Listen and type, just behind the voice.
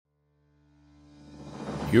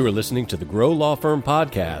You are listening to the Grow Law Firm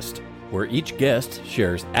podcast, where each guest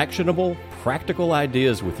shares actionable, practical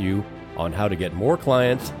ideas with you on how to get more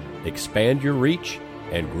clients, expand your reach,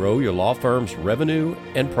 and grow your law firm's revenue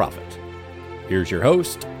and profit. Here's your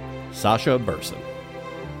host, Sasha Burson.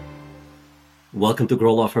 Welcome to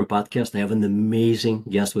Grow Law Firm podcast. I have an amazing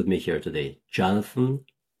guest with me here today, Jonathan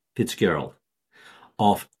Fitzgarrald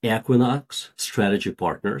of Equinox Strategy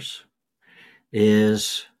Partners.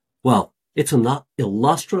 It's an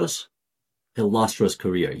illustrious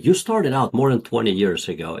career. You started out more than 20 years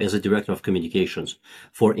ago as a director of communications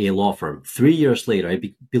for a law firm. 3 years later, I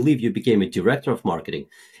believe you became a director of marketing.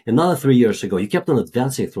 Another 3 years ago, you kept on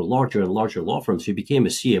advancing through larger and larger law firms. You became a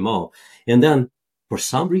CMO. And then, for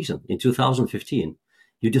some reason, in 2015,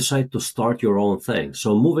 you decided to start your own thing.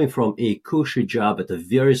 So moving from a cushy job at a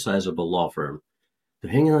very sizable law firm to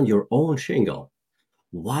hanging on your own shingle.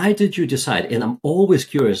 Why did you decide? And I'm always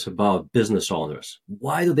curious about business owners.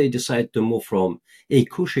 Why do they decide to move from a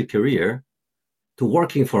cushy career to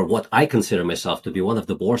working for what I consider myself to be one of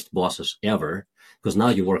the worst bosses ever? Because now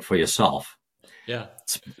you work for yourself. Yeah.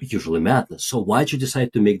 It's usually madness. So why'd you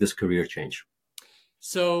decide to make this career change?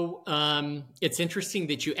 So it's interesting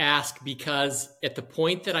that you ask, because at the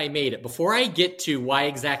point that I made it, before I get to why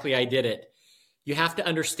exactly I did it, you have to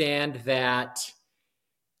understand that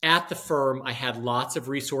at the firm, I had lots of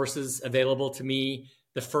resources available to me.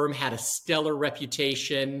 The firm had a stellar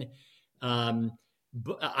reputation.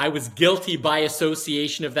 I was guilty by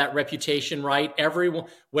association of that reputation, right?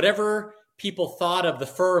 Whatever people thought of the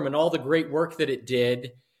firm and all the great work that it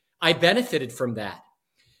did, I benefited from that.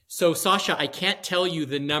 So, Sasha, I can't tell you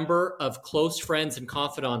the number of close friends and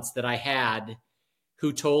confidants that I had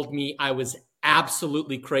who told me I was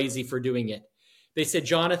absolutely crazy for doing it. They said,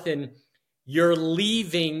 Jonathan, you're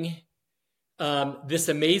leaving this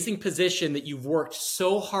amazing position that you've worked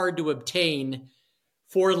so hard to obtain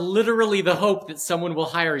for literally the hope that someone will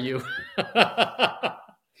hire you.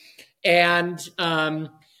 And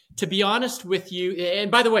to be honest with you, and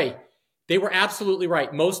by the way, they were absolutely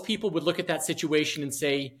right. Most people would look at that situation and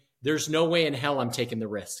say, there's no way in hell I'm taking the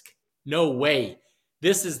risk. No way.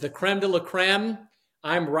 This is the creme de la creme.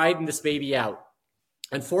 I'm riding this baby out.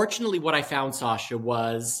 Unfortunately, what I found, Sasha,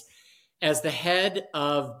 was as the head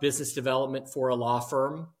of business development for a law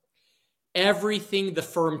firm, everything the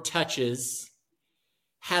firm touches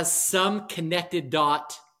has some connected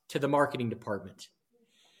dot to the marketing department.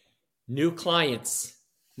 New clients,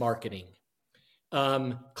 marketing.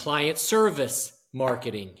 Client service,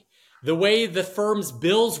 marketing. The way the firm's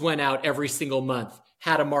bills went out every single month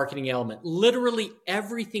had a marketing element. Literally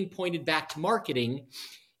everything pointed back to marketing.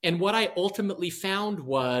 And what I ultimately found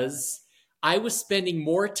was I was spending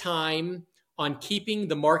more time on keeping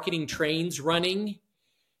the marketing trains running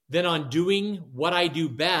than on doing what I do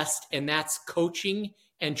best, and that's coaching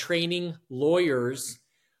and training lawyers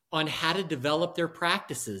on how to develop their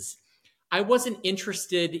practices. I wasn't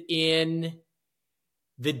interested in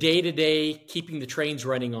the day-to-day keeping the trains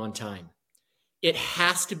running on time. It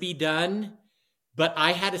has to be done, but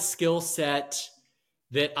I had a skill set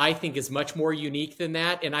that I think is much more unique than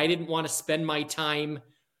that, and I didn't want to spend my time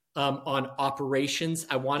on operations.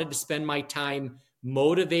 I wanted to spend my time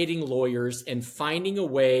motivating lawyers and finding a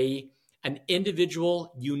way, an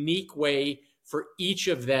individual, unique way for each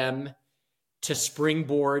of them to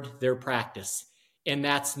springboard their practice. And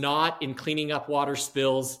that's not in cleaning up water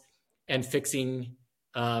spills and fixing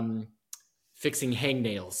hangnails.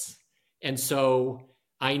 And so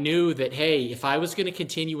I knew that, hey, if I was going to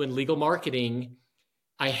continue in legal marketing,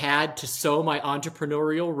 I had to sow my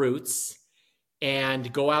entrepreneurial roots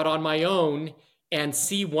and go out on my own and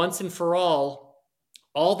see once and for all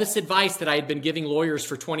this advice that I had been giving lawyers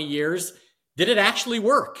for 20 years, did it actually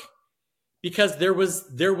work? Because there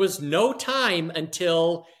was no time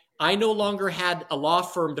until I no longer had a law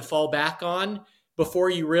firm to fall back on before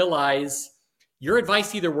you realize your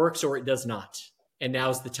advice either works or it does not. And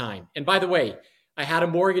now's the time. And by the way, I had a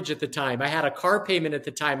mortgage at the time. I had a car payment at the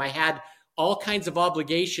time. I had all kinds of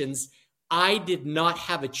obligations. I did not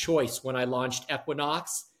have a choice when I launched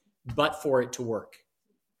Equinox, but for it to work,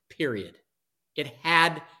 period. It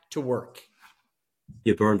had to work.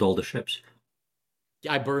 You burned all the ships.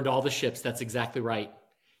 I burned all the ships. That's exactly right.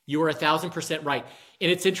 You are 1,000% right. And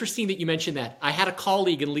it's interesting that you mentioned that. I had a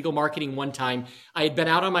colleague in legal marketing one time. I had been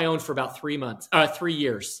out on my own for about 3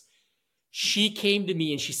 years. She came to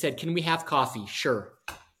me and she said, can we have coffee? Sure.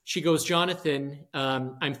 She goes, Jonathan,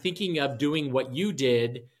 I'm thinking of doing what you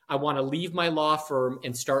did. I want to leave my law firm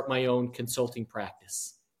and start my own consulting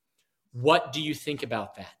practice. What do you think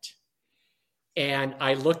about that? And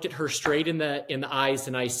I looked at her straight in the eyes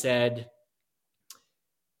and I said,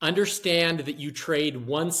 understand that you trade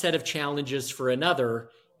one set of challenges for another.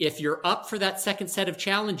 If you're up for that second set of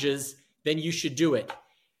challenges, then you should do it.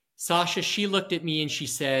 Sasha, she looked at me and she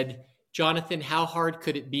said, Jonathan, how hard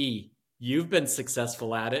could it be? You've been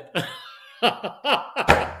successful at it.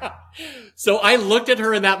 So I looked at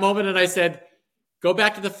her in that moment and I said, go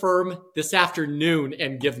back to the firm this afternoon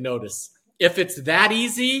and give notice. If it's that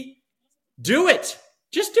easy, do it.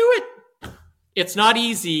 Just do it. It's not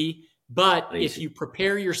easy, but if you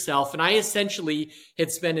prepare yourself, and I essentially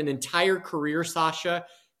had spent an entire career, Sasha,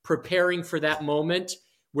 preparing for that moment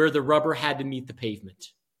where the rubber had to meet the pavement.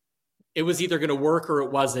 It was either going to work or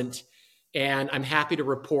it wasn't. And I'm happy to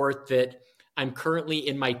report that I'm currently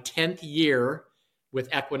in my 10th year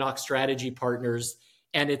with Equinox Strategy Partners,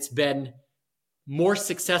 and it's been more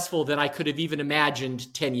successful than I could have even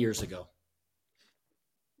imagined 10 years ago.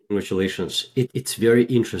 Congratulations. It's very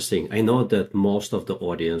interesting. I know that most of the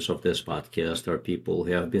audience of this podcast are people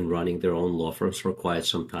who have been running their own law firms for quite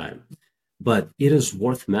some time. But it is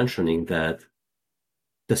worth mentioning that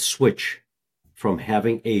the switch from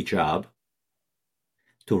having a job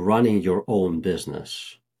to running your own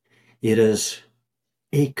business, it is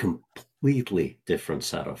a completely different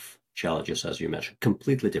set of challenges, as you mentioned,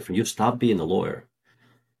 completely different. You stop being a lawyer,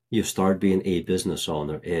 you start being a business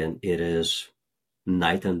owner, and it is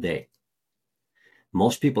night and day.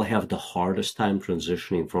 Most people have the hardest time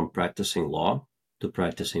transitioning from practicing law to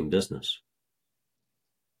practicing business.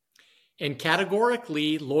 And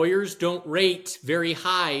categorically, lawyers don't rate very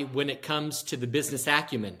high when it comes to the business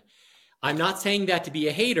acumen. I'm not saying that to be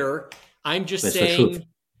a hater. I'm just saying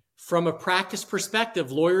from a practice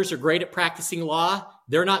perspective, lawyers are great at practicing law.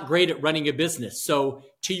 They're not great at running a business. So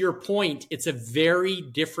to your point, it's a very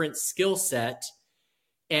different skill set.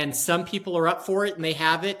 And some people are up for it and they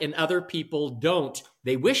have it, and other people don't.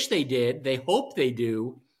 They wish they did. They hope they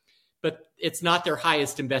do, but it's not their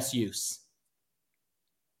highest and best use.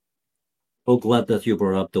 So glad that you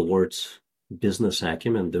brought up the words business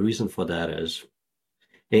acumen. The reason for that is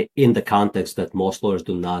in the context that most lawyers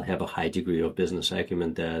do not have a high degree of business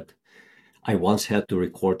acumen, that I once had to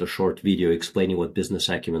record a short video explaining what business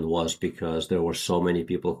acumen was because there were so many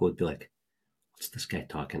people who would be like, what's this guy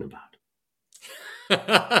talking about?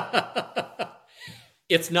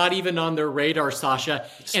 It's not even on their radar, Sasha.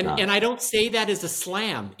 And I don't say that as a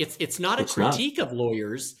slam. It's not a critique of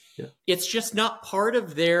lawyers. Yeah. It's just not part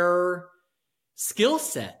of their skill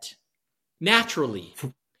set naturally.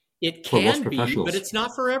 It can be, but it's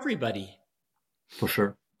not for everybody. For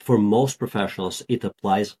sure. For most professionals, it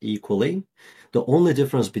applies equally. The only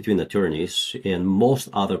difference between attorneys and most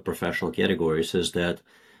other professional categories is that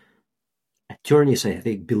attorneys, I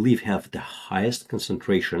believe, have the highest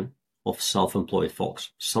concentration of self-employed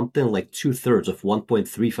folks. Something like 2/3 of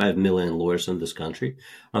 1.35 million lawyers in this country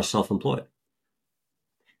are self-employed.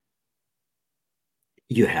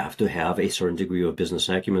 You have to have a certain degree of business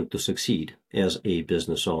acumen to succeed as a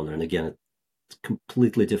business owner. And again, it's a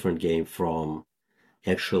completely different game from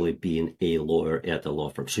actually being a lawyer at a law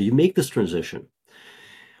firm. So you make this transition,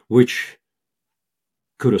 which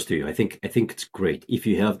kudos to you. I think it's great. If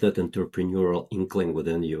you have that entrepreneurial inkling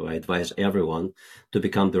within you, I advise everyone to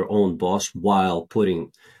become their own boss while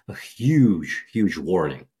putting a huge, huge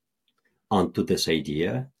warning onto this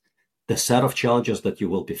idea. The set of challenges that you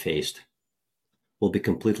will be faced will be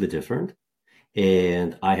completely different.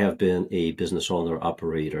 And I have been a business owner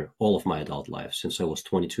operator all of my adult life since I was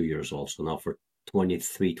 22 years old. So now for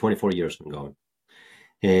 24 years I'm going.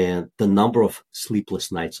 And the number of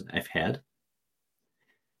sleepless nights I've had,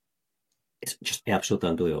 it's just absolutely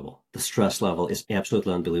unbelievable. The stress level is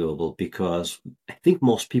absolutely unbelievable because I think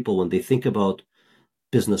most people, when they think about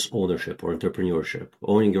business ownership or entrepreneurship,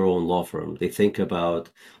 owning your own law firm, they think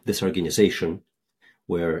about this organization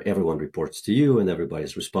where everyone reports to you and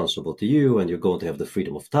everybody's responsible to you and you're going to have the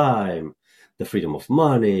freedom of time, the freedom of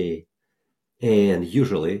money. And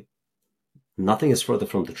usually nothing is further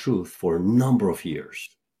from the truth for a number of years,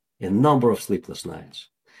 a number of sleepless nights.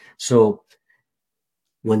 So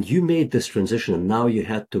when you made this transition and now you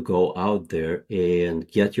had to go out there and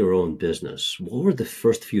get your own business, what were the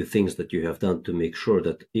first few things that you have done to make sure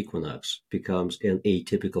that Equinox becomes an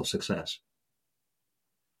atypical success?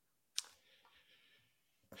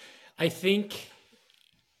 I think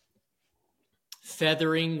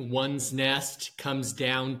feathering one's nest comes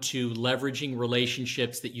down to leveraging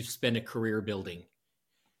relationships that you've spent a career building.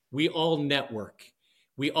 We all network.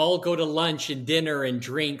 We all go to lunch and dinner and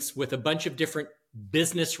drinks with a bunch of different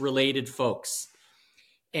business-related folks.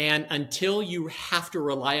 And until you have to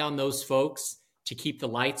rely on those folks to keep the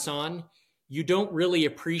lights on, you don't really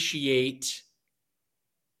appreciate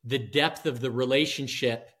the depth of the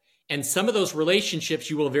relationship And some of those relationships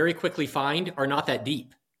you will very quickly find are not that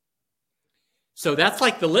deep. So that's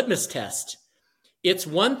like the litmus test. It's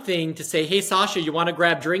one thing to say, hey, Sasha, you want to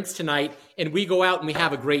grab drinks tonight? And we go out and we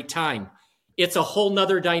have a great time. It's a whole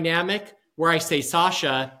nother dynamic where I say,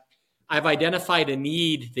 Sasha, I've identified a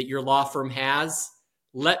need that your law firm has.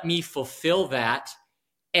 Let me fulfill that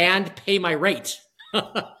and pay my rate.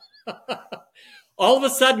 All of a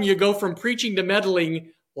sudden, you go from preaching to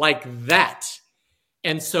meddling like that.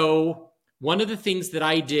 And so one of the things that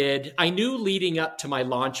I did, I knew leading up to my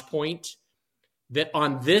launch point that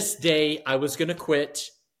on this day I was going to quit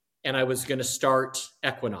and I was going to start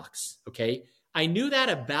Equinox. Okay. I knew that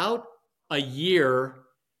about a year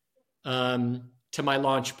to my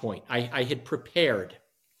launch point. I had prepared.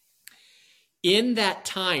 In that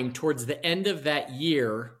time, towards the end of that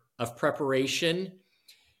year of preparation,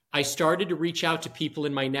 I started to reach out to people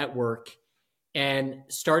in my network and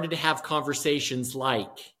started to have conversations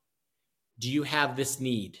like, do you have this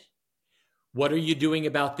need? What are you doing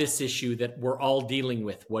about this issue that we're all dealing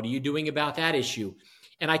with? What are you doing about that issue?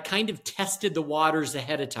 And I kind of tested the waters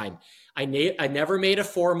ahead of time. I never made a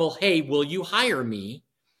formal, hey, will you hire me?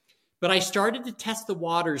 But I started to test the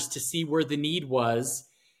waters to see where the need was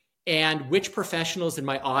and which professionals in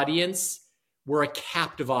my audience were a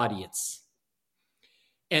captive audience.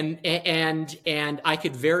 And I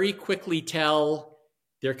could very quickly tell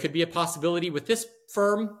there could be a possibility with this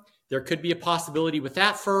firm. There could be a possibility with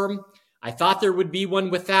that firm. I thought there would be one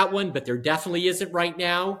with that one, but there definitely isn't right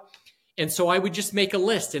now. And so I would just make a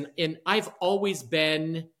list. And I've always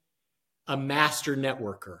been a master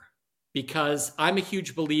networker because I'm a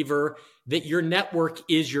huge believer that your network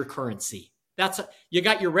is your currency. You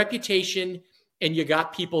got your reputation and you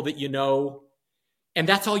got people that you know, and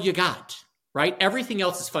that's all you got. Right? Everything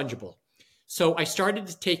else is fungible. So I started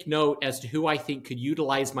to take note as to who I think could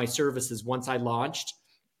utilize my services once I launched.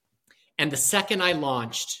 And the second I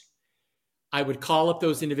launched, I would call up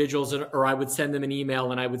those individuals or I would send them an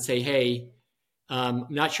email and I would say, hey, I'm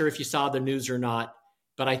not sure if you saw the news or not,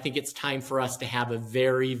 but I think it's time for us to have a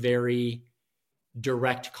very, very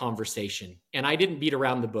direct conversation. And I didn't beat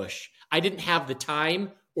around the bush. I didn't have the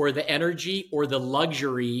time or the energy or the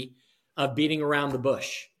luxury of beating around the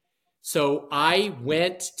bush. So I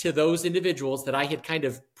went to those individuals that I had kind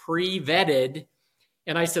of pre-vetted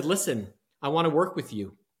and I said, listen, I want to work with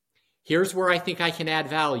you. Here's where I think I can add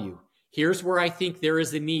value. Here's where I think there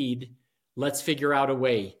is a need. Let's figure out a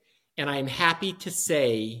way. And I'm happy to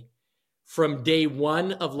say from day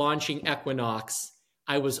one of launching Equinox,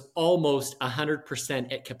 I was almost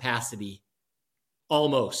 100% at capacity.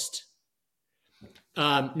 Almost.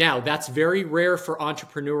 Now, that's very rare for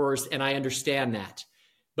entrepreneurs, and I understand that.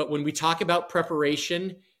 But when we talk about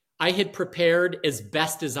preparation, I had prepared as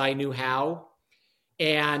best as I knew how.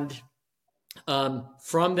 And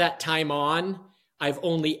from that time on, I've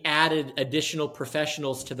only added additional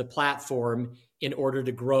professionals to the platform in order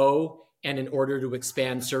to grow and in order to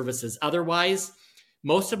expand services. Otherwise,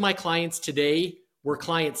 most of my clients today were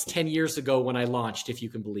clients 10 years ago when I launched, if you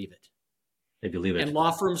can believe it. I believe it. And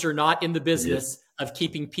law firms are not in the business of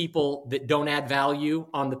keeping people that don't add value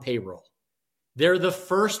on the payroll. They're the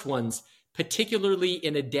first ones, particularly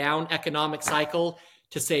in a down economic cycle,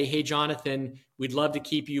 to say, hey, Jonathan, we'd love to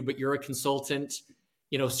keep you, but you're a consultant,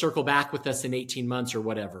 circle back with us in 18 months or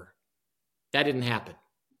whatever. That didn't happen.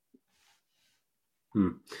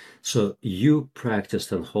 So you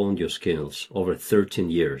practiced and honed your skills over 13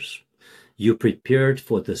 years. You prepared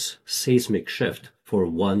for this seismic shift for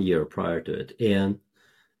 1 year prior to it. And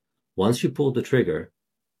once you pulled the trigger,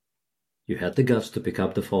 you had the guts to pick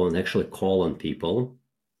up the phone and actually call on people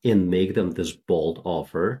and make them this bold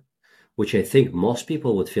offer, which I think most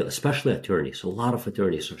people would feel, especially attorneys. A lot of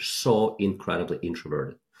attorneys are so incredibly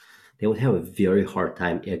introverted. They would have a very hard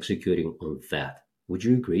time executing on that. Would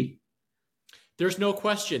you agree? There's no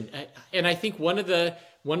question. And I think one of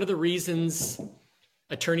the reasons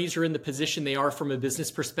attorneys are in the position they are from a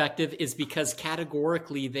business perspective is because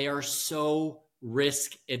categorically they are so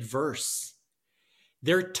risk adverse.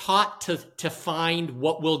 They're taught to find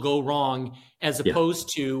what will go wrong as opposed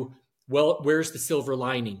to, well, where's the silver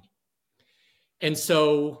lining? And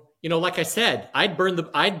so, like I said, I'd burn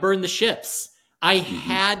the ships. I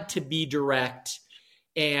had to be direct.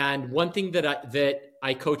 And one thing that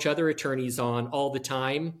I coach other attorneys on all the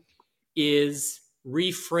time is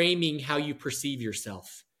reframing how you perceive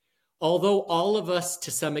yourself. Although all of us to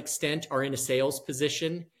some extent are in a sales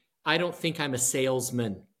position, I don't think I'm a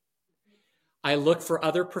salesman. I look for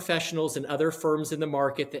other professionals and other firms in the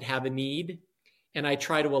market that have a need, and I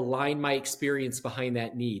try to align my experience behind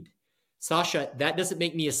that need. Sasha, that doesn't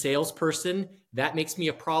make me a salesperson. That makes me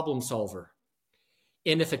a problem solver.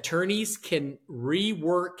 And if attorneys can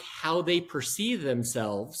rework how they perceive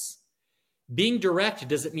themselves, being direct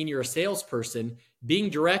doesn't mean you're a salesperson. Being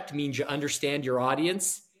direct means you understand your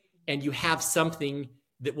audience and you have something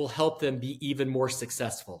that will help them be even more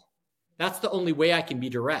successful. That's the only way I can be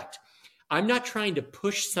direct. I'm not trying to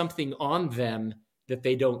push something on them that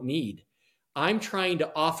they don't need. I'm trying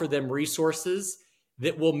to offer them resources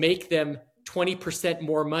that will make them 20%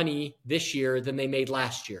 more money this year than they made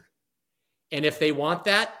last year. And if they want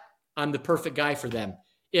that, I'm the perfect guy for them.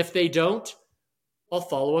 If they don't, I'll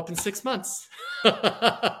follow up in 6 months.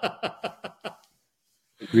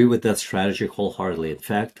 Agree with that strategy wholeheartedly. In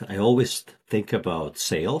fact, I always think about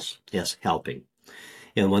sales as helping.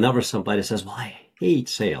 And whenever somebody says, well, I hate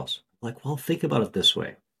sales, I'm like, well, think about it this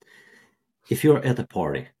way. If you're at a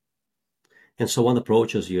party and someone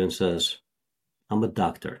approaches you and says, I'm a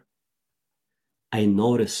doctor, I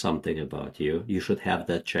noticed something about you, you should have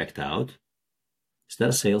that checked out. Is that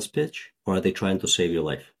a sales pitch, or are they trying to save your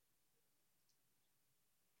life?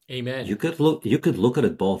 Amen. You could look at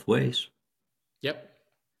it both ways. Yep.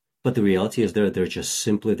 But the reality is they're just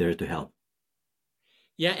simply there to help.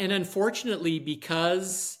 Yeah, and unfortunately,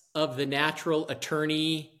 because of the natural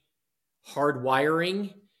attorney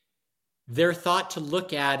hardwiring, they're thought to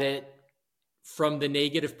look at it from the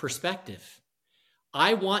negative perspective.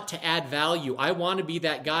 I want to add value. I want to be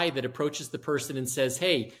that guy that approaches the person and says,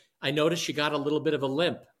 hey, I noticed you got a little bit of a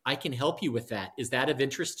limp. I can help you with that. Is that of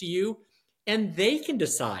interest to you? And they can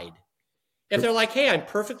decide. If they're like, hey, I'm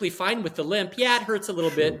perfectly fine with the limp. Yeah, it hurts a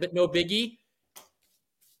little bit, but no biggie.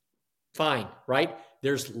 Fine, right?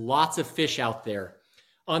 There's lots of fish out there.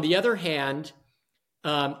 On the other hand,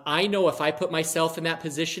 I know if I put myself in that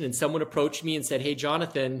position and someone approached me and said, hey,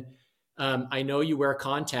 Jonathan, I know you wear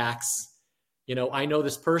contacts. I know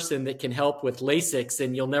this person that can help with LASIKs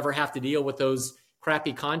and you'll never have to deal with those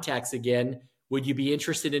crappy contacts again. Would you be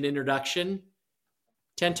interested in introduction?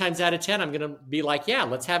 10 times out of 10, I'm going to be like, yeah,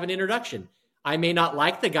 let's have an introduction. I may not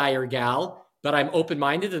like the guy or gal, but I'm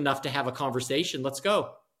open-minded enough to have a conversation. Let's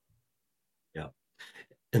go. Yeah.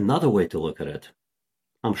 Another way to look at it,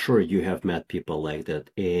 I'm sure you have met people like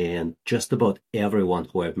that, and just about everyone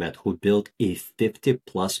who I've met who built a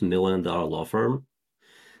 $50+ million law firm,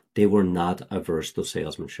 they were not averse to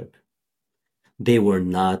salesmanship. They were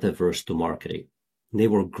not averse to marketing. They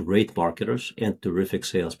were great marketers and terrific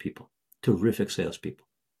salespeople.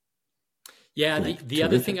 Yeah, the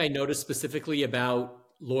other thing I noticed specifically about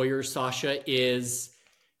lawyers, Sasha, is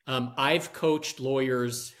I've coached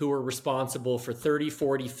lawyers who are responsible for 30,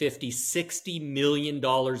 40, 50, $60 million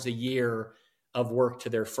a year of work to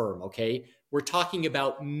their firm, okay? We're talking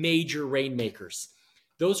about major rainmakers.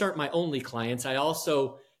 Those aren't my only clients. I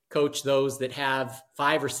also coach those that have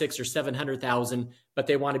 5 or 6 or 700,000, but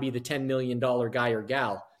they want to be the $10 million guy or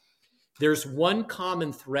gal. There's one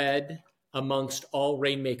common thread amongst all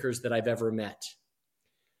rainmakers that I've ever met.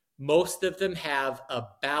 Most of them have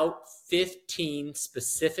about 15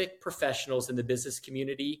 specific professionals in the business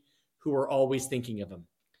community who are always thinking of them.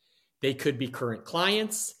 They could be current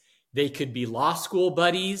clients. They could be law school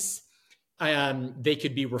buddies. They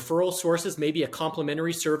could be referral sources, maybe a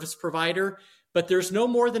complimentary service provider, but there's no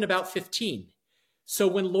more than about 15. So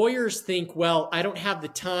when lawyers think, well, I don't have the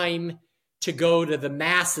time to go to the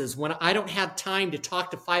masses, when I don't have time to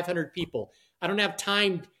talk to 500 people, I don't have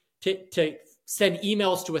time to send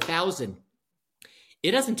emails to 1,000.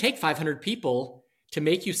 It doesn't take 500 people to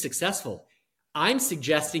make you successful. I'm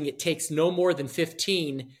suggesting it takes no more than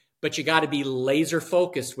 15, but you got to be laser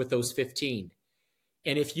focused with those 15.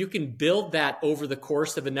 And if you can build that over the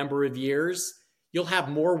course of a number of years, you'll have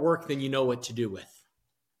more work than you know what to do with.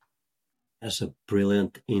 That's a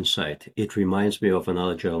brilliant insight. It reminds me of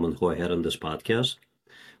another gentleman who I had on this podcast,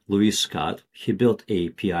 Louis Scott. He built a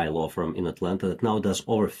PI law firm in Atlanta that now does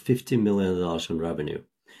over $50 million in revenue.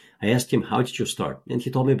 I asked him, how did you start? And he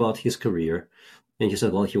told me about his career. And he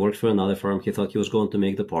said, well, he worked for another firm. He thought he was going to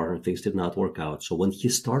make the partner. Things did not work out. So when he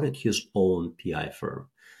started his own PI firm,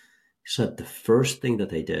 he said, the first thing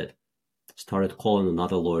that I did, started calling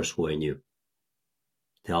another lawyers who I knew,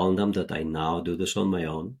 telling them that I now do this on my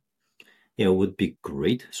own. It would be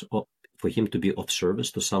great for him to be of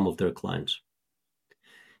service to some of their clients.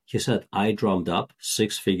 He said, I drummed up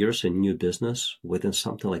 6 figures in new business within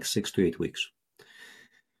something like 6 to 8 weeks.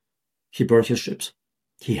 He burned his ships.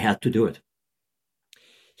 He had to do it.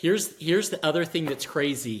 Here's the other thing that's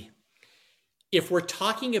crazy. If we're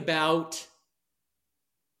talking about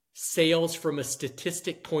sales from a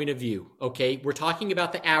statistic point of view, okay, we're talking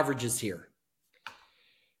about the averages here.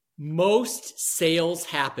 Most sales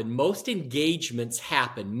happen, most engagements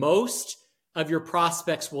happen. Most of your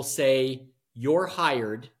prospects will say, you're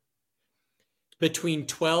hired. between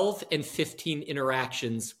 12 and 15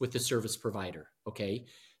 interactions with the service provider. Okay.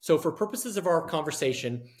 So for purposes of our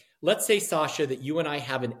conversation, let's say, Sasha, that you and I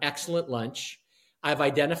have an excellent lunch. I've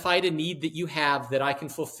identified a need that you have that I can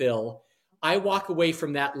fulfill. I walk away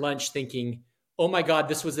from that lunch thinking, oh my God,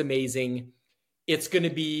 this was amazing. It's going to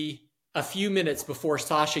be a few minutes before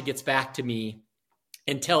Sasha gets back to me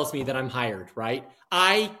and tells me that I'm hired, right?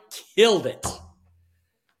 I killed it.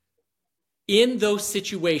 In those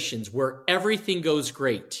situations where everything goes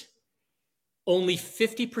great, only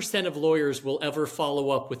 50% of lawyers will ever follow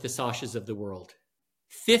up with the Sashas of the world.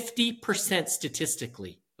 50%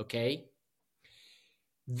 statistically, okay?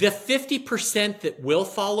 The 50% that will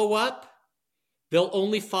follow up, they'll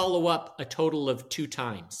only follow up a total of 2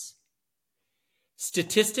 times.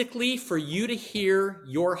 Statistically, for you to hear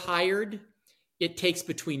you're hired, it takes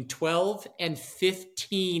between 12 and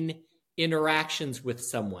 15 interactions with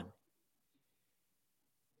someone.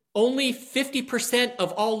 Only 50%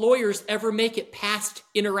 of all lawyers ever make it past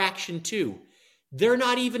interaction 2. They're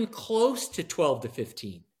not even close to 12 to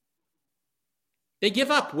 15. They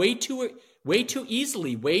give up way too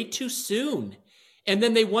easily, way too soon. And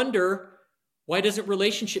then they wonder, why doesn't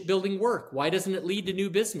relationship building work? Why doesn't it lead to new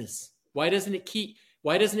business? Why doesn't it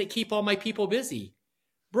keep all my people busy?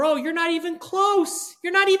 Bro, you're not even close.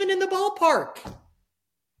 You're not even in the ballpark.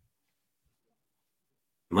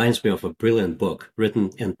 Reminds me of a brilliant book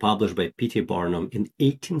written and published by P.T. Barnum in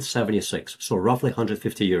 1876, so roughly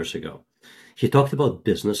 150 years ago. He talked about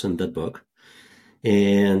business in that book,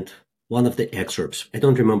 and one of the excerpts, I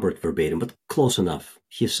don't remember it verbatim, but close enough.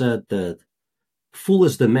 He said that fool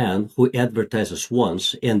is the man who advertises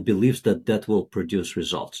once and believes that that will produce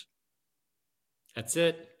results. That's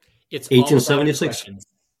it. It's 1876.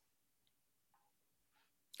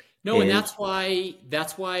 No, and that's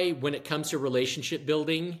why when it comes to relationship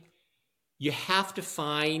building, you have to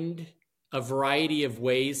find a variety of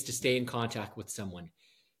ways to stay in contact with someone.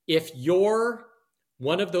 If you're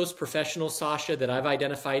one of those professionals, Sasha, that I've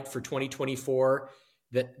identified for 2024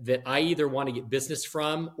 that I either want to get business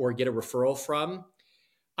from or get a referral from,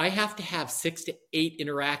 I have to have 6 to 8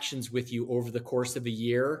 interactions with you over the course of a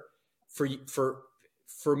year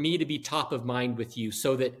for me to be top of mind with you,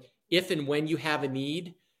 so that if and when you have a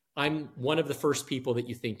need, I'm one of the first people that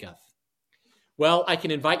you think of. Well, I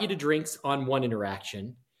can invite you to drinks on one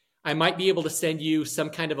interaction. I might be able to send you some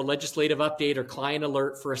kind of a legislative update or client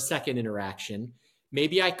alert for a second interaction.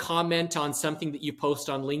 Maybe I comment on something that you post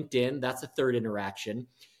on LinkedIn. That's a third interaction.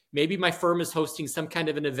 Maybe my firm is hosting some kind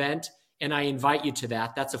of an event and I invite you to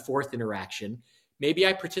that. That's a fourth interaction. Maybe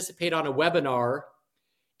I participate on a webinar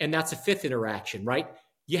and that's a fifth interaction, right?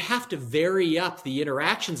 You have to vary up the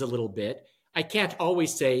interactions a little bit. I can't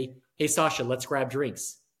always say, hey, Sasha, let's grab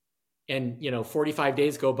drinks. And, 45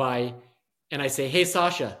 days go by and I say, hey,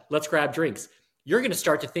 Sasha, let's grab drinks. You're going to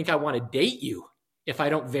start to think I want to date you if I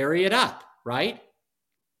don't vary it up, right?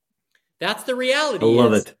 That's the reality. I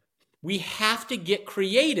love it. We have to get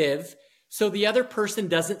creative so the other person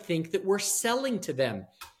doesn't think that we're selling to them.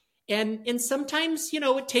 And sometimes,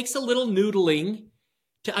 it takes a little noodling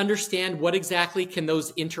to understand what exactly can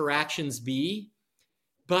those interactions be.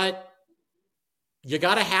 But you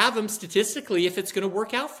got to have them statistically if it's going to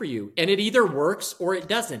work out for you. And it either works or it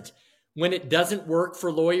doesn't. When it doesn't work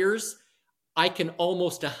for lawyers, I can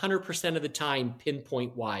almost 100% of the time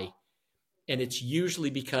pinpoint why. And it's usually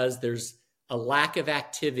because there's a lack of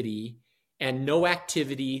activity, and no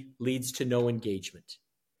activity leads to no engagement.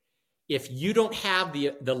 If you don't have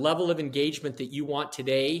the level of engagement that you want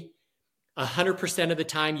today, 100% of the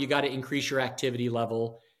time you got to increase your activity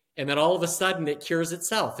level. And then all of a sudden it cures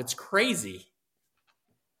itself. It's crazy.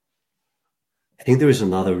 I think there is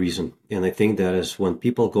another reason, and I think that is when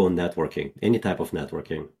people go networking, any type of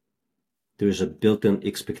networking, there is a built-in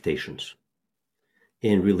expectations.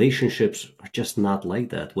 And relationships are just not like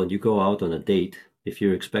that. When you go out on a date, if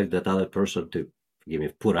you expect that other person to,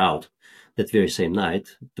 put out that very same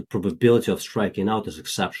night, the probability of striking out is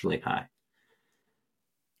exceptionally high.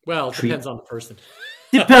 Well, it depends on the person.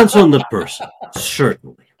 Depends on the person,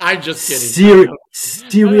 certainly. I'm just kidding.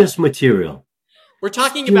 Serious material. We're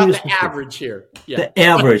talking about the average here. Yeah. The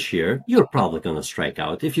average here, you're probably going to strike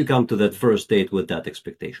out if you come to that first date with that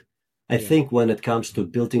expectation. I think when it comes to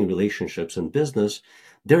building relationships in business,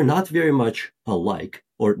 they're not very much alike,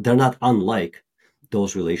 or they're not unlike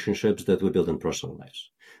those relationships that we build in personal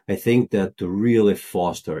lives. I think that to really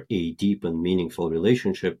foster a deep and meaningful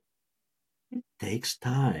relationship, it takes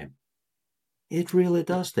time. It really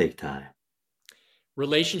does take time.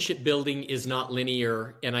 Relationship building is not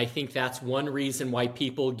linear, and I think that's one reason why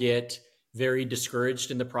people get very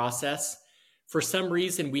discouraged in the process. For some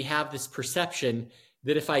reason, we have this perception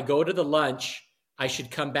that if I go to the lunch, I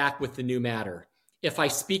should come back with the new matter. If I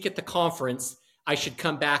speak at the conference, I should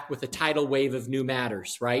come back with a tidal wave of new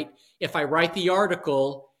matters, right? If I write the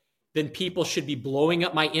article, then people should be blowing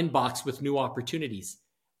up my inbox with new opportunities.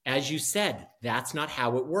 As you said, that's not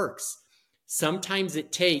how it works. Sometimes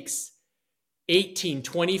it takes 18,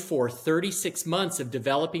 24, 36 months of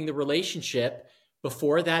developing the relationship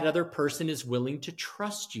before that other person is willing to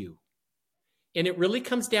trust you. And it really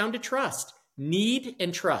comes down to trust, need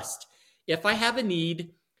and trust. If I have a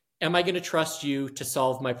need, am I going to trust you to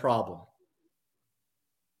solve my problem?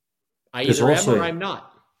 I either am or I'm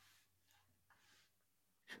not.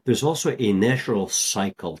 There's also a natural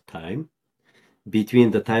cycle time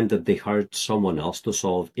between the time that they hired someone else to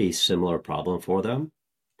solve a similar problem for them,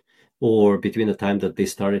 or between the time that they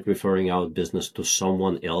started referring out business to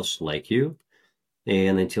someone else like you,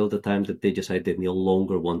 and until the time that they decide they no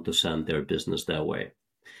longer want to send their business that way.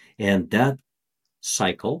 And that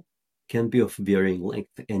cycle can be of varying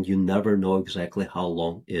length, and you never know exactly how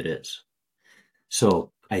long it is.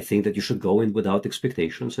 So I think that you should go in without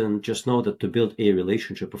expectations and just know that to build a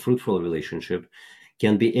relationship, a fruitful relationship,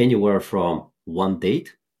 can be anywhere from one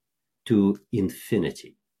date to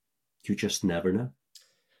infinity. You just never know.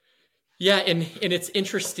 Yeah, and it's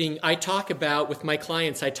interesting. With my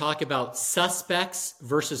clients, I talk about suspects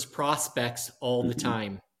versus prospects all the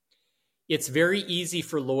time. It's very easy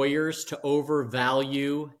for lawyers to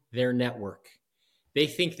overvalue their network. They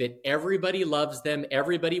think that everybody loves them,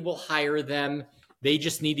 everybody will hire them. They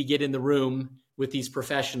just need to get in the room with these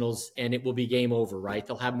professionals and it will be game over, right?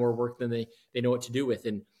 They'll have more work than they know what to do with.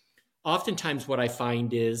 And oftentimes what I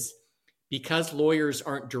find is because lawyers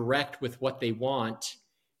aren't direct with what they want,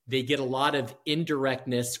 they get a lot of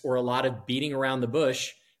indirectness or a lot of beating around the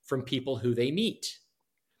bush from people who they meet.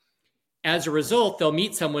 As a result, they'll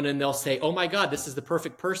meet someone and they'll say, oh my God, this is the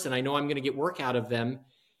perfect person. I know I'm going to get work out of them.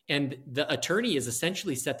 And the attorney has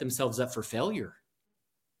essentially set themselves up for failure.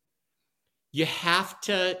 You have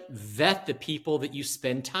to vet the people that you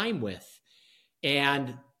spend time with.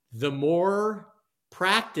 And the more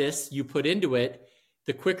practice you put into it,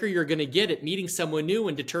 the quicker you're going to get at meeting someone new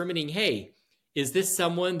and determining, hey, is this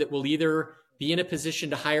someone that will either be in a position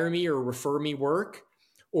to hire me or refer me work?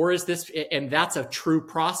 Or is this, and that's a true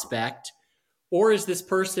prospect, or is this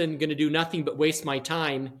person going to do nothing but waste my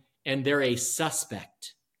time and they're a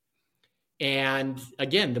suspect? And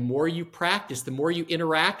again, the more you practice, the more you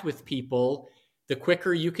interact with people, the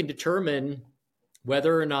quicker you can determine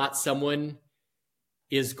whether or not someone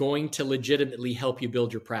is going to legitimately help you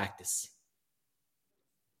build your practice.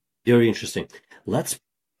 Very interesting. Let's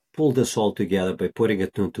pull this all together by putting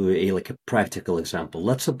it into a practical example.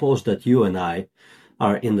 Let's suppose that you and I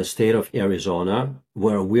are in the state of Arizona,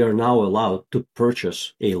 where we are now allowed to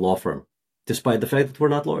purchase a law firm, despite the fact that we're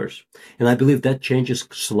not lawyers. And I believe that change is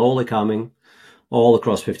slowly coming all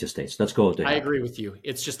across 50 states. Let's go with it. I agree with you.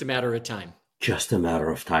 It's just a matter of time. Just a matter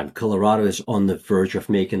of time. Colorado is on the verge of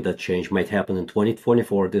making that change. Might happen in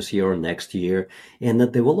 2024, this year or next year, and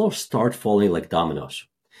that they will all start falling like dominoes.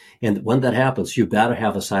 And when that happens, you better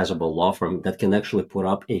have a sizable law firm that can actually put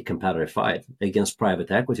up a competitive fight against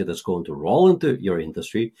private equity that's going to roll into your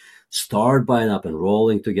industry, start buying up and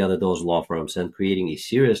rolling together those law firms and creating a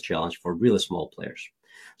serious challenge for really small players.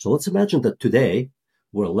 So let's imagine that today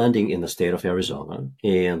we're landing in the state of Arizona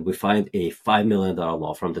and we find a $5 million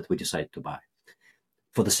law firm that we decide to buy.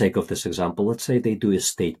 For the sake of this example, let's say they do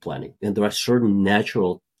estate planning and there are certain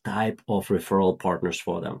natural type of referral partners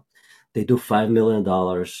for them. They do $5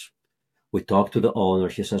 million. We talk to the owner.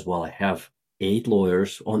 He says, well, I have 8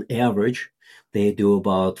 lawyers. On average, they do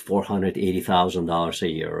about $480,000 a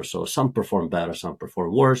year or so. Some perform better, some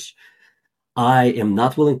perform worse. I am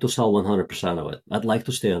not willing to sell 100% of it. I'd like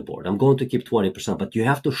to stay on board. I'm going to keep 20%, but you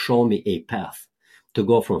have to show me a path to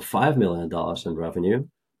go from $5 million in revenue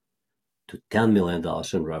to $10 million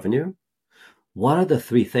in revenue. What are the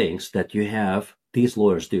 3 things that you have these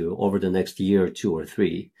lawyers do over the next year, 2 or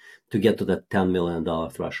 3 to get to that $10 million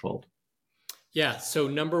threshold? Yeah. So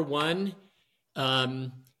number one,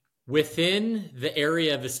 within the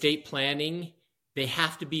area of estate planning, they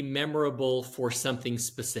have to be memorable for something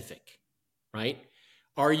specific, right?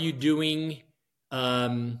 Are you doing, let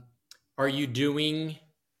me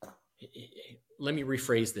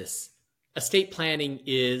rephrase this. Estate planning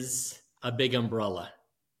is a big umbrella,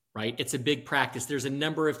 right? It's a big practice. There's a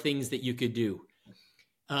number of things that you could do.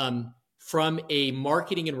 From a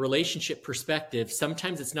marketing and relationship perspective,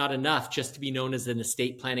 sometimes it's not enough just to be known as an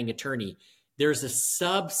estate planning attorney. There's a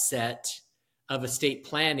subset of estate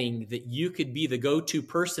planning that you could be the go-to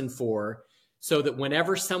person for, so that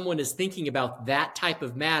whenever someone is thinking about that type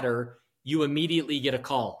of matter, you immediately get a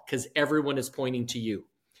call because everyone is pointing to you.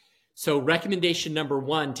 So recommendation number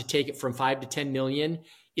one to take it from 5 to 10 million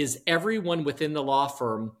is everyone within the law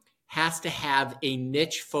firm has to have a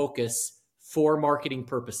niche focus for marketing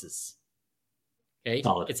purposes. Okay.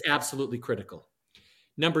 Solid. It's absolutely critical.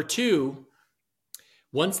 Number two,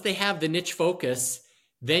 once they have the niche focus,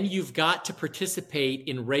 then you've got to participate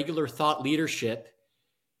in regular thought leadership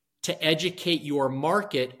to educate your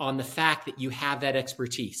market on the fact that you have that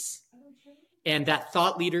expertise. And that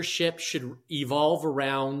thought leadership should evolve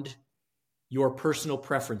around your personal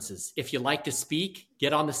preferences. If you like to speak,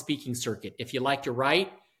 get on the speaking circuit. If you like to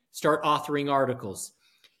write, start authoring articles.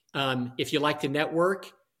 If you like to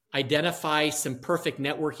network, identify some perfect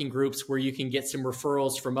networking groups where you can get some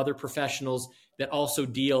referrals from other professionals that also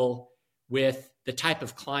deal with the type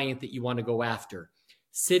of client that you want to go after.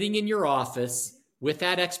 Sitting in your office with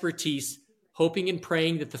that expertise, hoping and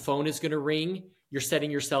praying that the phone is going to ring, you're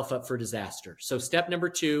setting yourself up for disaster. So step number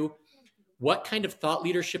two, what kind of thought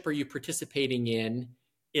leadership are you participating in,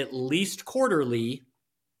 at least quarterly,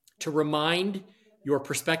 to remind your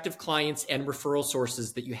prospective clients and referral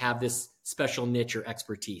sources that you have this special niche or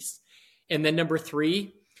expertise? And then number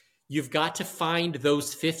three, you've got to find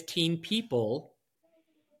those 15 people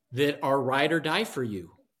that are ride or die for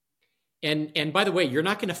you. And by the way, you're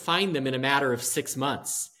not going to find them in a matter of 6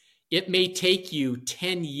 months. It may take you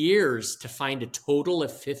 10 years to find a total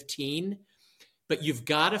of 15, but you've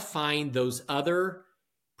got to find those other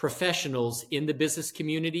professionals in the business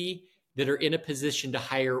community that are in a position to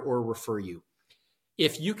hire or refer you.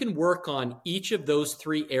 If you can work on each of those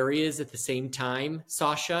three areas at the same time,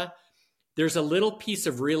 Sasha, there's a little piece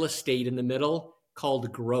of real estate in the middle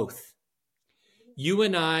called growth. You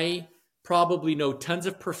and I probably know tons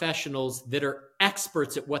of professionals that are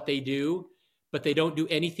experts at what they do, but they don't do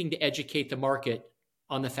anything to educate the market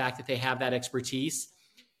on the fact that they have that expertise.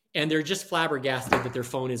 And they're just flabbergasted that their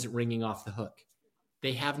phone isn't ringing off the hook.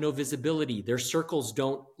 They have no visibility. Their circles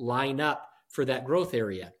don't line up for that growth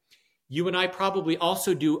area. You and I probably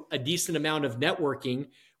also do a decent amount of networking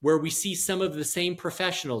where we see some of the same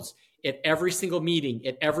professionals at every single meeting,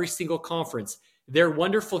 at every single conference. They're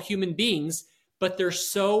wonderful human beings, but they're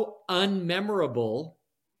so unmemorable.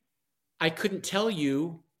 I couldn't tell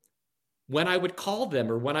you when I would call them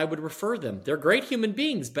or when I would refer them. They're great human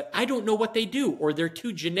beings, but I don't know what they do, or they're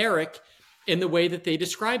too generic in the way that they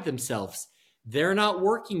describe themselves. They're not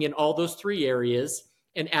working in all those three areas,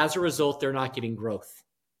 and as a result, they're not getting growth.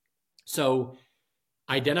 So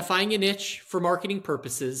identifying a niche for marketing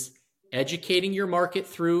purposes, educating your market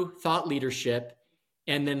through thought leadership,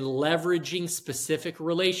 and then leveraging specific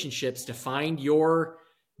relationships to find your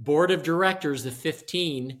board of directors of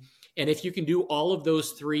 15. And if you can do all of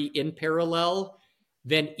those three in parallel,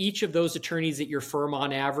 then each of those attorneys at your firm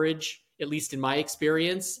on average, at least in my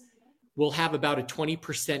experience, will have about a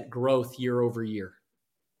 20% growth year over year.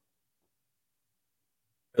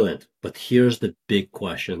 Brilliant. But here's the big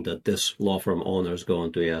question that this law firm owner is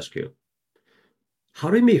going to ask you. How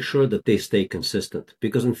do you make sure that they stay consistent?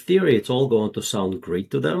 Because in theory, it's all going to sound great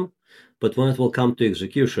to them, but when it will come to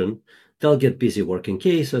execution, they'll get busy working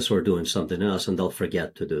cases or doing something else, and they'll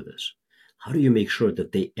forget to do this. How do you make sure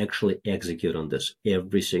that they actually execute on this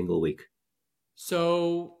every single week?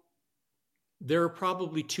 So there are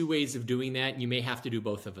probably two ways of doing that, and you may have to do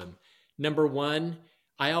both of them. Number one,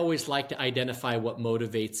 I always like to identify what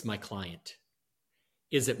motivates my client.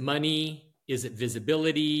 Is it money? Is it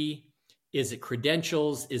visibility? Is it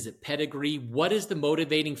credentials? Is it pedigree? What is the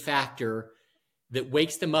motivating factor that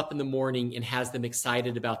wakes them up in the morning and has them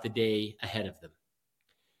excited about the day ahead of them?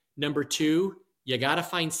 Number two, you got to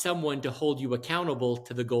find someone to hold you accountable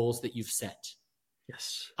to the goals that you've set.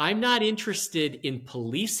 Yes. I'm not interested in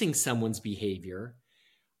policing someone's behavior.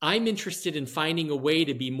 I'm interested in finding a way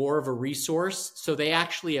to be more of a resource so they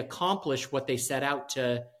actually accomplish what they set out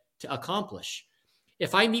to accomplish.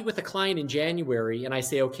 If I meet with a client in January and I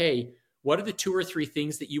say, okay, what are the 2 or 3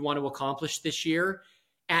 things that you want to accomplish this year?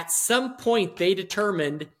 At some point, they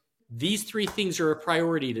determined these 3 things are a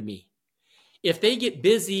priority to me. If they get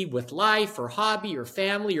busy with life or hobby or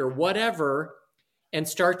family or whatever and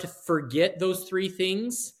start to forget those 3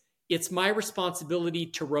 things, it's my responsibility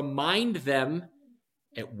to remind them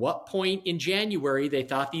at what point in January they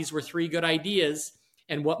thought these were 3 good ideas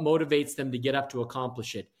and what motivates them to get up to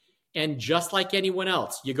accomplish it. And just like anyone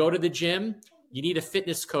else, you go to the gym, you need a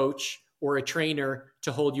fitness coach or a trainer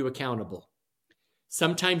to hold you accountable.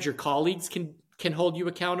 Sometimes your colleagues can hold you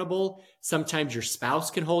accountable. Sometimes your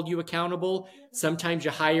spouse can hold you accountable. Sometimes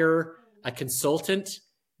you hire a consultant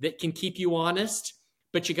that can keep you honest.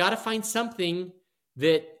 But you got to find something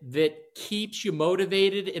that keeps you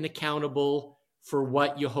motivated and accountable for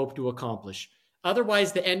what you hope to accomplish.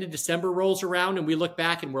 Otherwise, the end of December rolls around and we look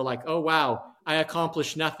back and we're like, oh, wow, I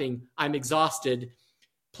accomplished nothing. I'm exhausted.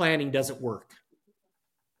 Planning doesn't work.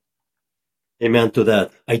 Amen to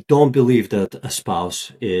that. I don't believe that a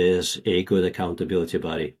spouse is a good accountability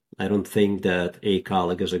buddy. I don't think that a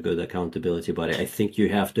colleague is a good accountability buddy. I think you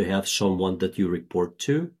have to have someone that you report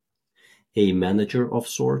to, a manager of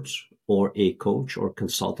sorts, or a coach or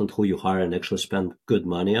consultant who you hire and actually spend good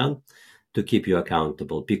money on to keep you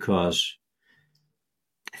accountable. Because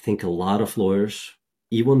I think a lot of lawyers,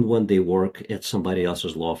 even when they work at somebody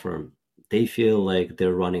else's law firm, they feel like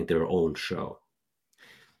they're running their own show.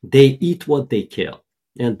 They eat what they kill.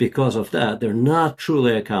 And because of that, they're not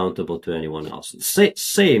truly accountable to anyone else.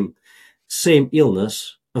 Same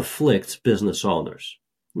illness afflicts business owners,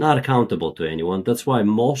 not accountable to anyone. That's why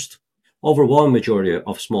most overwhelming majority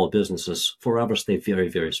of small businesses forever stay very,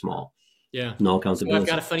 very small. Yeah. No So accountability. I've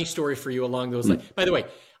got a funny story for you along those lines. By the way,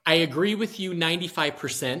 I agree with you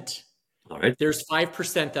 95%. All right. There's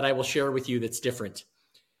 5% that I will share with you that's different.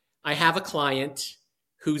 I have a client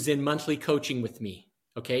who's in monthly coaching with me.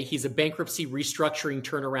 Okay. He's a bankruptcy restructuring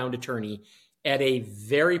turnaround attorney at a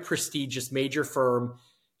very prestigious major firm,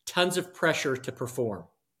 tons of pressure to perform.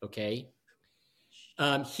 Okay.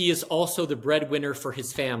 He is also the breadwinner for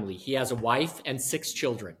his family. He has a wife and 6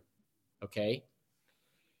 children. Okay.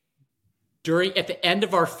 At the end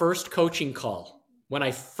of our first coaching call, when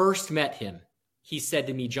I first met him, he said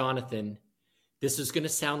to me, Jonathan, this is going to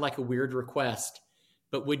sound like a weird request,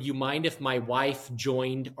 but would you mind if my wife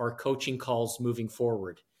joined our coaching calls moving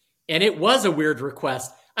forward? And it was a weird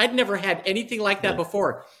request. I'd never had anything like that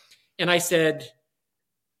before. And I said,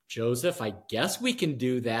 Joseph, I guess we can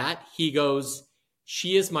do that. He goes,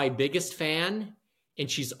 she is my biggest fan, and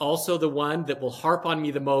she's also the one that will harp on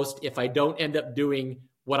me the most if I don't end up doing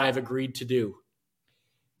what I've agreed to do.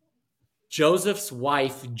 Joseph's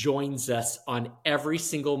wife joins us on every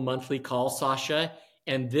single monthly call, Sasha,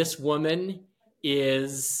 and this woman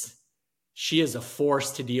she is a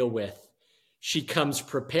force to deal with. She comes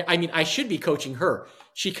prepared. I mean, I should be coaching her.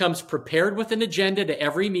 She comes prepared with an agenda to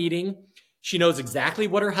every meeting. She knows exactly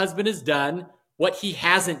what her husband has done, what he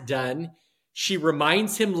hasn't done. She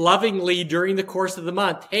reminds him lovingly during the course of the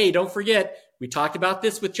month, hey, don't forget, we talked about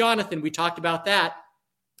this with Jonathan. We talked about that.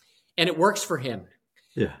 And it works for him.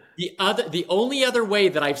 Yeah. The only other way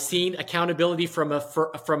that I've seen accountability from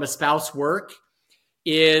a spouse work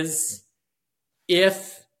is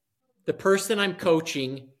if the person I'm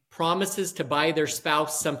coaching promises to buy their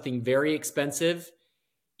spouse something very expensive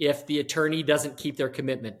if the attorney doesn't keep their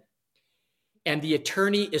commitment. And the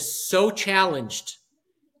attorney is so challenged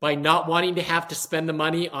by not wanting to have to spend the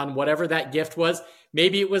money on whatever that gift was.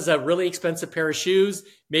 Maybe it was a really expensive pair of shoes.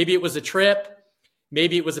 Maybe it was a trip.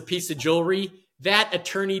 Maybe it was a piece of jewelry. That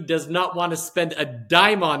attorney does not want to spend a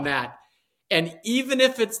dime on that. And even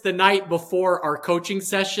if it's the night before our coaching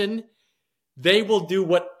session, they will do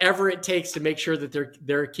whatever it takes to make sure that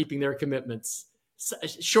they're keeping their commitments.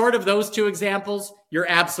 Short of those 2 examples, you're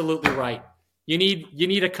absolutely right. You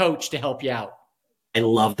need a coach to help you out. I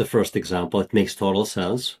love the first example. It makes total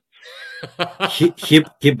sense.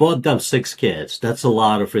 he bought them 6 kids. That's a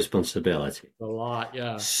lot of responsibility. A lot,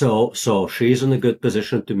 yeah. So she's in a good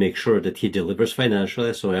position to make sure that he delivers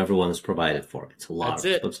financially, so everyone is provided for. It's a lot of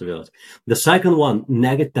responsibility. The second one,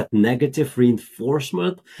 negative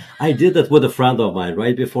reinforcement. I did that with a friend of mine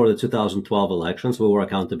right before the 2012 elections. We were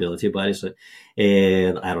accountability buddies,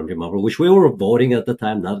 and I don't remember which we were voting at the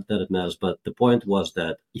time. Not that it matters, but the point was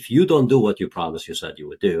that if you don't do what you promised you said you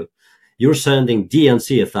would do, you're sending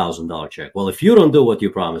DNC $1,000 check. Well, if you don't do what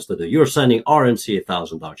you promised to do, you're sending RNC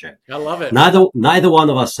 $1,000 check. I love it. Neither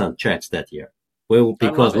one of us sent checks that year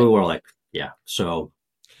because we were like, yeah. So,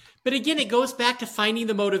 but again, it goes back to finding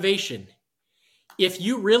the motivation. If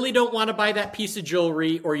you really don't want to buy that piece of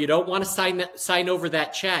jewelry or you don't want to sign over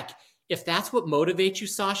that check, if that's what motivates you,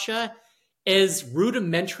 Sasha, as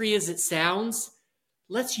rudimentary as it sounds,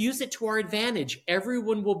 let's use it to our advantage.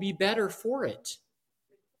 Everyone will be better for it.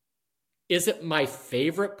 Is it my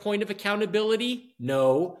favorite point of accountability?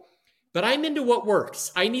 No, but I'm into what works.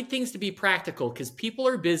 I need things to be practical because people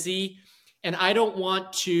are busy and I don't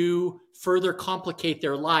want to further complicate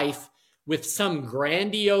their life with some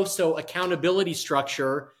grandiose accountability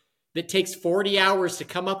structure that takes 40 hours to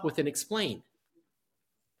come up with and explain.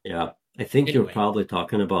 Yeah, I think you're probably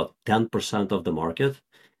talking about 10% of the market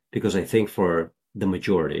because I think for the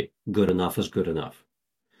majority, good enough is good enough.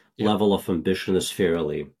 Yeah. Level of ambition is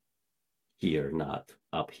fairly here, not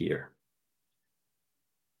up here.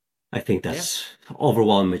 I think that's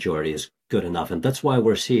overwhelming majority is good enough. And that's why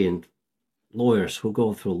we're seeing lawyers who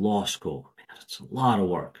go through law school. Man, it's a lot of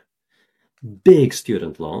work. Big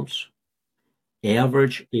student loans,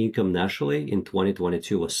 average income nationally in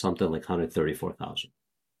 2022 was something like $134,000.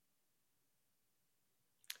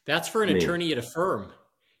 That's for an attorney at a firm.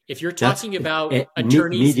 If you're talking about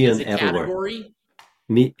attorneys median as a everywhere. category,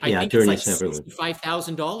 I think it's like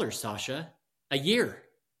 $65,000, Sasha, a year.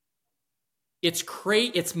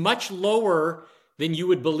 It's much lower than you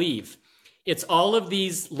would believe. It's all of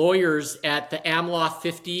these lawyers at the AmLaw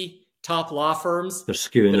 50 top law firms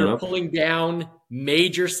that are pulling down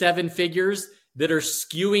major seven figures that are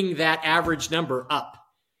skewing that average number up.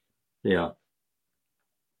 Yeah.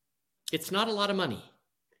 It's not a lot of money.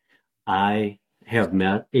 I have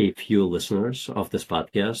met a few listeners of this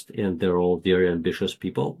podcast, and they're all very ambitious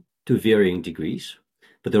people to varying degrees,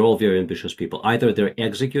 but they're all very ambitious people. Either they're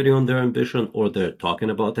executing on their ambition, or they're talking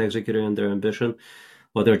about executing on their ambition,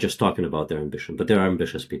 or they're just talking about their ambition, but they're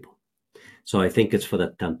ambitious people. So I think it's for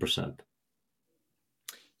that 10%.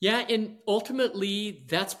 Yeah, and ultimately,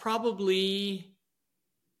 that's probably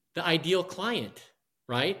the ideal client,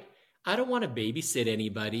 right? I don't want to babysit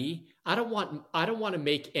anybody. I don't want to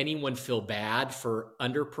make anyone feel bad for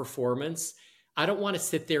underperformance. I don't want to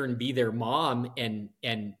sit there and be their mom and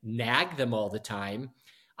nag them all the time.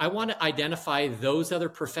 I want to identify those other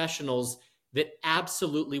professionals that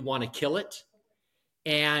absolutely want to kill it.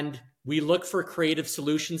 And we look for creative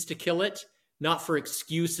solutions to kill it, not for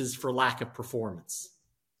excuses for lack of performance.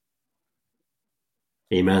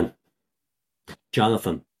 Amen.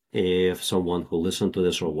 Jonathan, if someone who listened to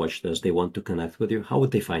this or watched this, they want to connect with you, how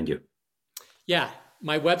would they find you? Yeah,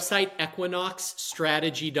 my website,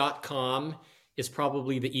 equinoxstrategy.com, is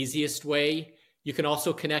probably the easiest way. You can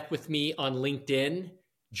also connect with me on LinkedIn,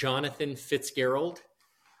 Jonathan Fitzgarrald.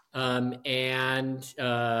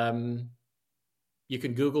 You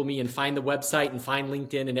can Google me and find the website and find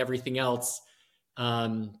LinkedIn and everything else.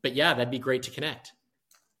 But yeah, that'd be great to connect.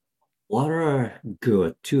 What are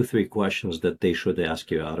good 2-3 questions that they should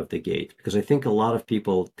ask you out of the gate? Because I think a lot of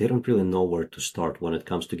people, they don't really know where to start when it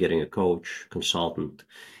comes to getting a coach, consultant,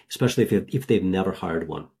 especially if they've never hired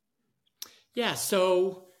one. Yeah.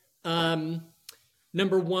 So,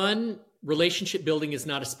 number one, relationship building is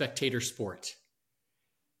not a spectator sport.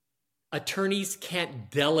 Attorneys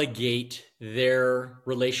can't delegate their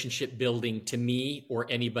relationship building to me or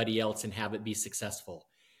anybody else and have it be successful.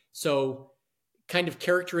 So, kind of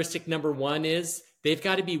characteristic number one is they've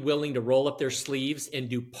got to be willing to roll up their sleeves and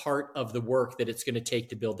do part of the work that it's going to take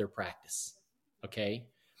to build their practice. Okay.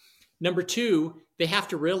 Number two, they have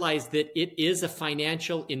to realize that it is a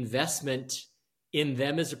financial investment in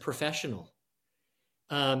them as a professional.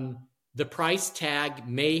 The price tag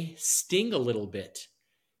may sting a little bit,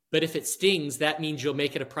 but if it stings, that means you'll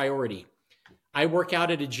make it a priority. I work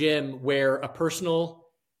out at a gym where a personal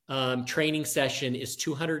training session is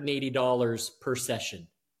 $280 per session.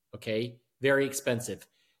 Okay. Very expensive.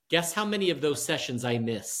 Guess how many of those sessions I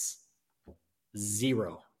miss?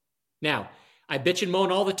 0. Now, I bitch and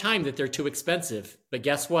moan all the time that they're too expensive, but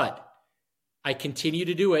guess what? I continue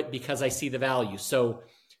to do it because I see the value. So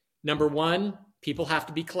number one, people have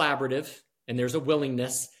to be collaborative and there's a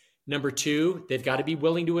willingness. Number two, they've got to be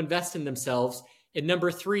willing to invest in themselves. And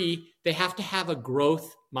number three, they have to have a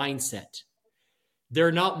growth mindset. They're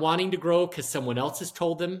not wanting to grow because someone else has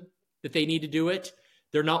told them that they need to do it.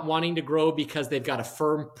 They're not wanting to grow because they've got a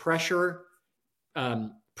firm pressuring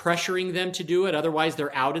them to do it. Otherwise,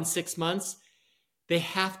 they're out in 6 months. They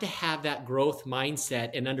have to have that growth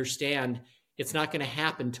mindset and understand it's not going to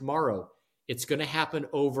happen tomorrow. It's going to happen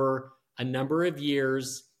over a number of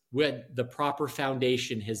years when the proper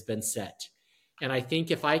foundation has been set. And I think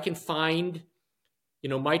if I can find,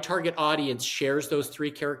 my target audience shares those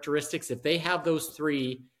 3 characteristics. If they have those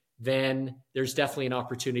 3, then there's definitely an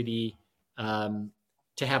opportunity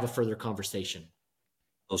to have a further conversation.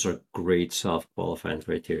 Those are great self-qualifying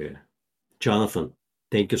criteria. Jonathan,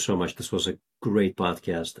 thank you so much. This was a great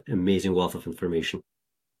podcast, amazing wealth of information.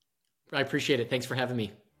 I appreciate it. Thanks for having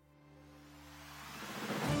me.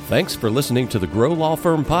 Thanks for listening to the Grow Law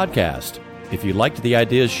Firm podcast. If you liked the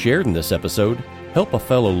ideas shared in this episode, help a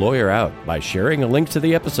fellow lawyer out by sharing a link to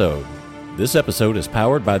the episode. This episode is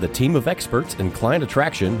powered by the team of experts in client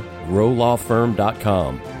attraction,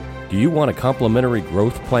 growlawfirm.com. Do you want a complimentary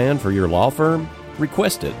growth plan for your law firm?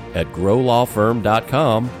 Request it at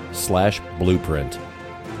growlawfirm.com/blueprint.